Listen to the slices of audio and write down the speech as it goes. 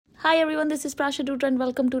Hi everyone, this is Prasha Dutra and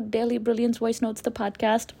welcome to Daily Brilliance Voice Notes, the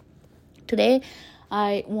podcast. Today,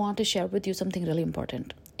 I want to share with you something really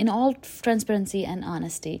important. In all transparency and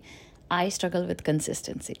honesty, I struggle with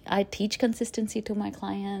consistency. I teach consistency to my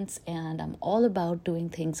clients and I'm all about doing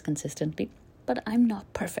things consistently, but I'm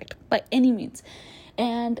not perfect by any means.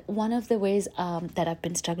 And one of the ways that I've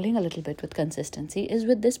been struggling a little bit with consistency is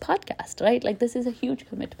with this podcast, right? Like this is a huge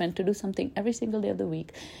commitment to do something every single day of the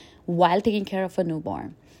week while taking care of a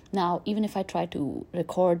newborn. Now, even if I try to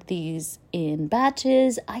record these in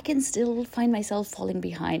batches, I can still find myself falling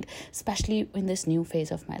behind, especially in this new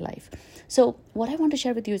phase of my life. So what I want to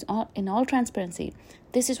share with you is in all transparency,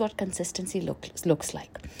 this is what consistency looks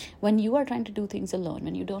like. When you are trying to do things alone,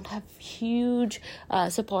 when you don't have huge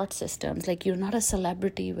support systems, like you're not a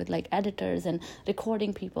celebrity with like editors and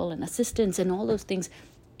recording people and assistants and all those things,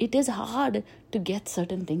 it is hard to get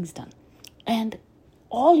certain things done. And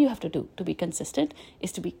all you have to do to be consistent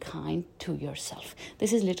is to be kind to yourself.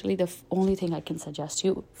 This is literally the only thing I can suggest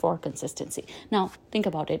you for consistency. Now, think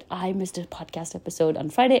about it. I missed a podcast episode on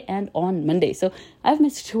Friday and on Monday. So I've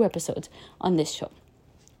missed 2 episodes on this show.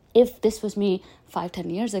 If this was me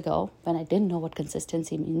 5-10 years ago, when I didn't know what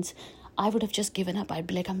consistency means, I would have just given up. I'd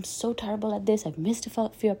be like, I'm so terrible at this. I've missed a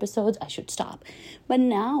few episodes. I should stop. But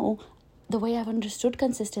now, the way I've understood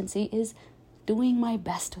consistency is doing my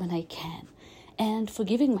best when I can. And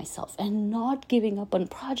forgiving myself and not giving up on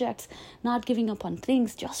projects, not giving up on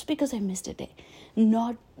things just because I missed a day.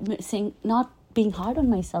 Not being hard on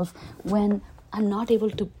myself when I'm not able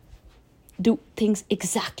to do things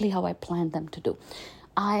exactly how I planned them to do.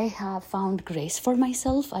 I have found grace for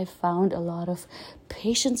myself. I've found a lot of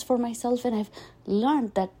patience for myself. And I've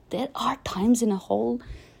learned that there are times in a whole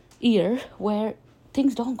year where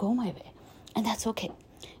things don't go my way. And that's okay.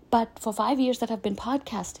 But for 5 years that I've been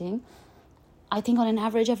podcasting, I think on an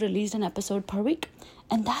average, I've released an episode per week.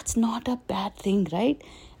 And that's not a bad thing, right?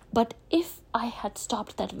 But if I had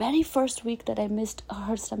stopped that very first week that I missed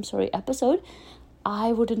a episode,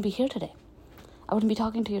 I wouldn't be here today. I wouldn't be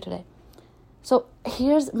talking to you today. So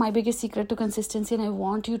here's my biggest secret to consistency. And I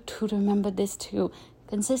want you to remember this too.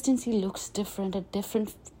 Consistency looks different at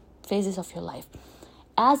different phases of your life.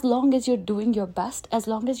 As long as you're doing your best, as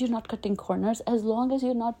long as you're not cutting corners, as long as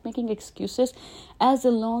you're not making excuses, as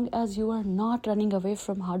long as you are not running away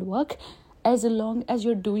from hard work, as long as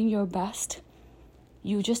you're doing your best,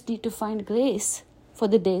 you just need to find grace for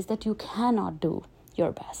the days that you cannot do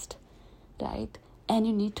your best, right? And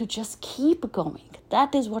you need to just keep going.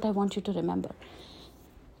 That is what I want you to remember.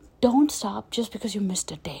 Don't stop just because you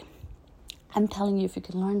missed a day. I'm telling you, if you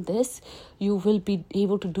can learn this, you will be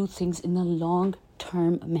able to do things in a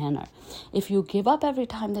long-term manner. If you give up every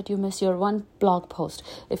time that you miss your one blog post,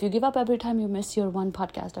 if you give up every time you miss your one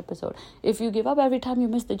podcast episode, if you give up every time you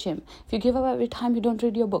miss the gym, if you give up every time you don't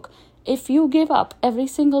read your book, if you give up every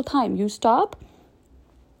single time you stop,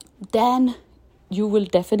 then you will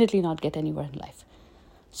definitely not get anywhere in life.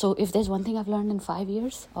 So if there's one thing I've learned in 5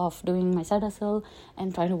 years of doing my side hustle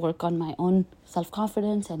and trying to work on my own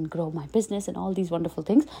self-confidence and grow my business and all these wonderful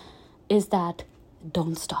things, is that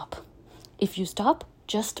don't stop. If you stop,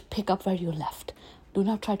 just pick up where you left. Do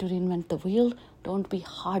not try to reinvent the wheel. Don't be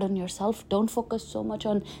hard on yourself. Don't focus so much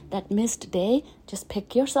on that missed day. Just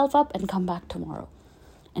pick yourself up and come back tomorrow.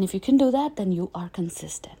 And if you can do that, then you are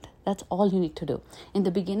consistent. That's all you need to do. In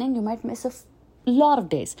the beginning, you might miss a lot of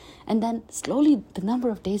days, and then slowly the number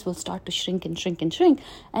of days will start to shrink.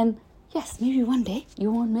 And yes, maybe one day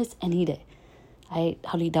you won't miss any day. I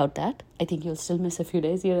highly doubt that. I think you'll still miss a few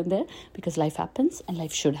days here and there because life happens and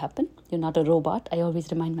life should happen. You're not a robot. I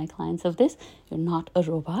always remind my clients of this. You're not a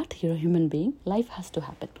robot. You're a human being. Life has to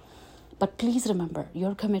happen. But please remember,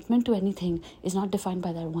 your commitment to anything is not defined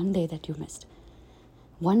by that one day that you missed.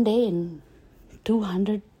 One day in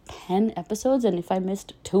 210 episodes, and if I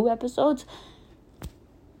missed 2 episodes,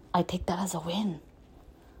 I take that as a win.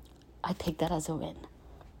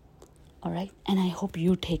 All right. And I hope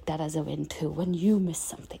you take that as a win too when you miss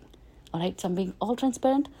something. All right. So I'm being all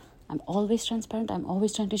transparent. I'm always transparent. I'm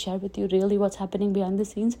always trying to share with you really what's happening behind the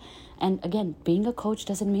scenes. And again, being a coach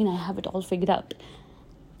doesn't mean I have it all figured out.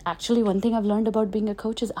 Actually, one thing I've learned about being a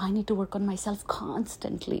coach is I need to work on myself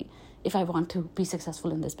constantly if I want to be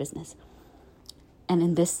successful in this business and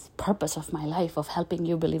in this purpose of my life of helping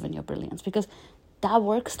you believe in your brilliance, because that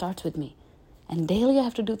work starts with me. And daily I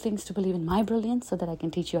have to do things to believe in my brilliance so that I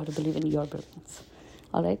can teach you how to believe in your brilliance.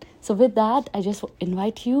 All right. So with that, I just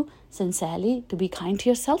invite you sincerely to be kind to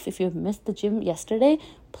yourself. If you have missed the gym yesterday,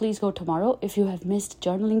 please go tomorrow. If you have missed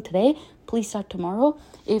journaling today, please start tomorrow.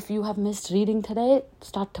 If you have missed reading today,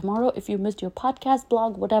 start tomorrow. If you missed your podcast,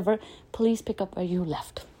 blog, whatever, please pick up where you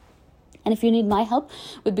left. And if you need my help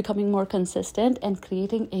with becoming more consistent and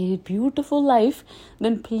creating a beautiful life,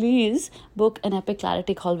 then please book an Epic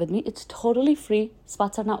Clarity call with me. It's totally free.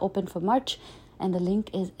 Spots are now open for March, and the link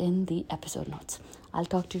is in the episode notes. I'll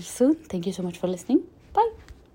talk to you soon. Thank you so much for listening.